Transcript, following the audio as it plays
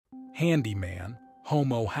handyman,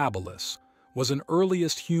 Homo habilis, was an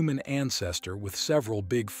earliest human ancestor with several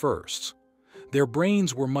big firsts. Their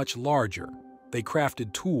brains were much larger, they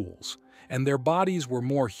crafted tools, and their bodies were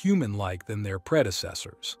more human-like than their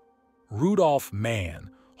predecessors. Rudolf Mann,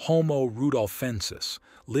 Homo rudolfensis,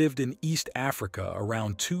 lived in East Africa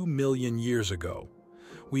around 2 million years ago.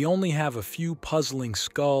 We only have a few puzzling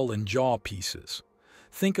skull and jaw pieces.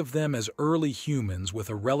 Think of them as early humans with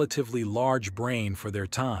a relatively large brain for their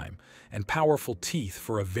time and powerful teeth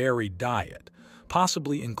for a varied diet,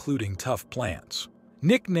 possibly including tough plants.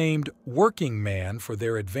 Nicknamed working man for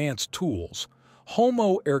their advanced tools,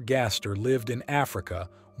 Homo ergaster lived in Africa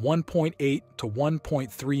 1.8 to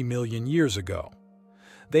 1.3 million years ago.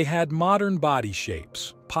 They had modern body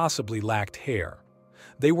shapes, possibly lacked hair.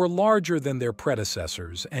 They were larger than their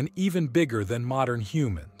predecessors and even bigger than modern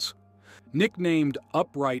humans. Nicknamed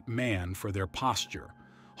upright man for their posture,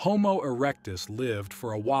 Homo erectus lived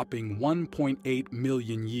for a whopping 1.8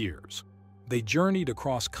 million years. They journeyed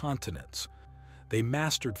across continents. They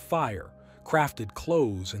mastered fire, crafted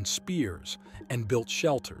clothes and spears, and built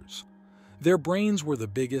shelters. Their brains were the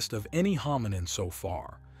biggest of any hominin so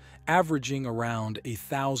far, averaging around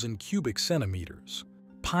 1,000 cubic centimeters.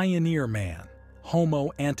 Pioneer man,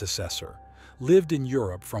 Homo antecessor, lived in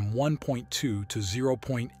Europe from 1.2 to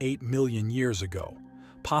 0.8 million years ago,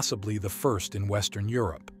 possibly the first in Western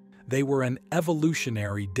Europe. They were an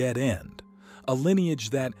evolutionary dead end, a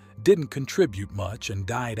lineage that didn't contribute much and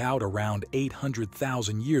died out around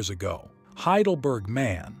 800,000 years ago. Heidelberg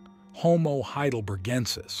man, Homo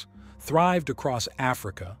heidelbergensis, thrived across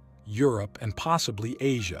Africa, Europe, and possibly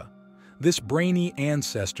Asia. This brainy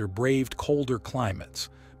ancestor braved colder climates,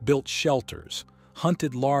 built shelters,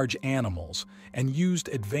 hunted large animals, and used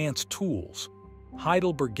advanced tools.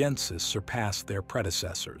 Heidelbergensis surpassed their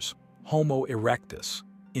predecessors, Homo erectus,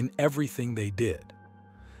 in everything they did.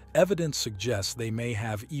 Evidence suggests they may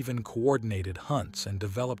have even coordinated hunts and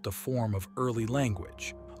developed a form of early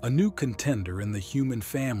language. A new contender in the human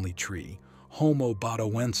family tree, Homo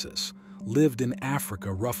bodoensis, lived in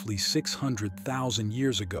Africa roughly 600,000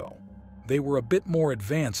 years ago. They were a bit more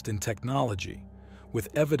advanced in technology, with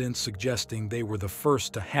evidence suggesting they were the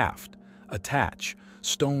first to haft, attach,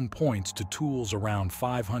 stone points to tools around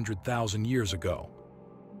 500,000 years ago.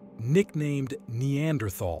 Nicknamed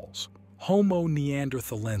Neanderthals, Homo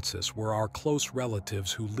neanderthalensis were our close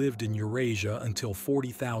relatives who lived in Eurasia until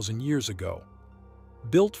 40,000 years ago.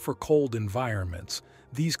 Built for cold environments,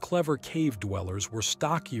 these clever cave dwellers were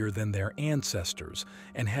stockier than their ancestors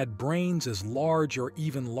and had brains as large or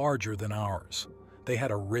even larger than ours. They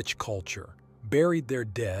had a rich culture, buried their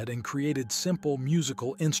dead, and created simple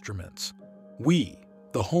musical instruments. We,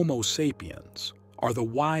 the Homo sapiens, are the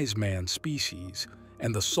wise man species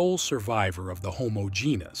and the sole survivor of the Homo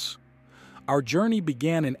genus. Our journey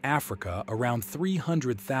began in Africa around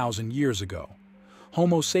 300,000 years ago.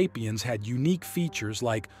 Homo sapiens had unique features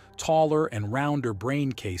like taller and rounder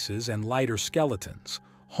brain cases and lighter skeletons.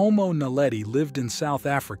 Homo naledi lived in South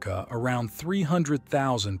Africa around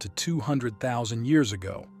 300,000 to 200,000 years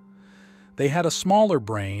ago. They had a smaller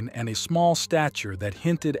brain and a small stature that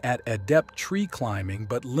hinted at adept tree climbing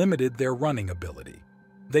but limited their running ability.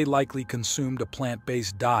 They likely consumed a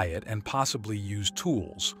plant-based diet and possibly used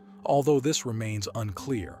tools, although this remains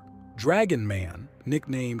unclear. Dragon man,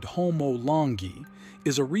 nicknamed Homo longi,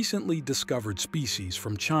 is a recently discovered species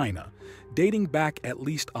from China, dating back at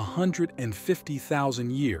least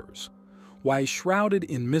 150,000 years. While shrouded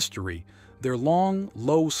in mystery, their long,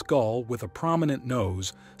 low skull with a prominent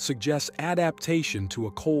nose suggests adaptation to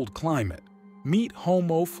a cold climate. Meet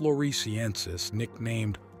Homo floresiensis,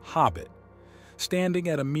 nicknamed Hobbit. Standing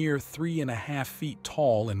at a mere 3.5 feet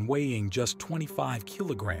tall and weighing just 25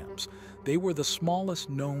 kilograms, they were the smallest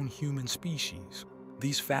known human species.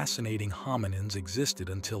 These fascinating hominins existed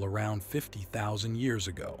until around 50,000 years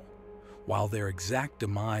ago. While their exact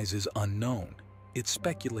demise is unknown, it's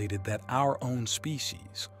speculated that our own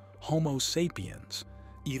species, Homo sapiens,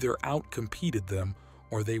 either outcompeted them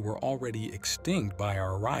or they were already extinct by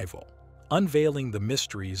our arrival. Unveiling the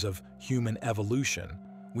mysteries of human evolution,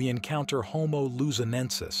 we encounter Homo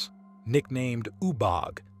luzonensis, nicknamed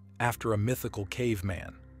Ubog, after a mythical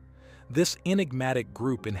caveman. This enigmatic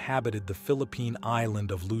group inhabited the Philippine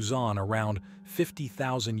island of Luzon around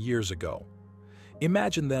 50,000 years ago.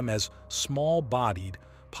 Imagine them as small-bodied,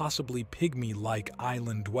 possibly pygmy-like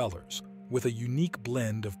island dwellers, with a unique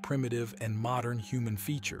blend of primitive and modern human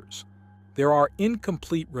features. There are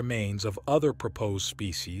incomplete remains of other proposed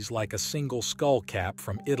species like a single skull cap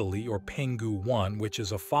from Italy or Pengu 1, which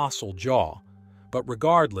is a fossil jaw. But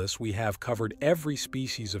regardless, we have covered every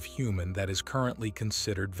species of human that is currently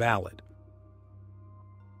considered valid.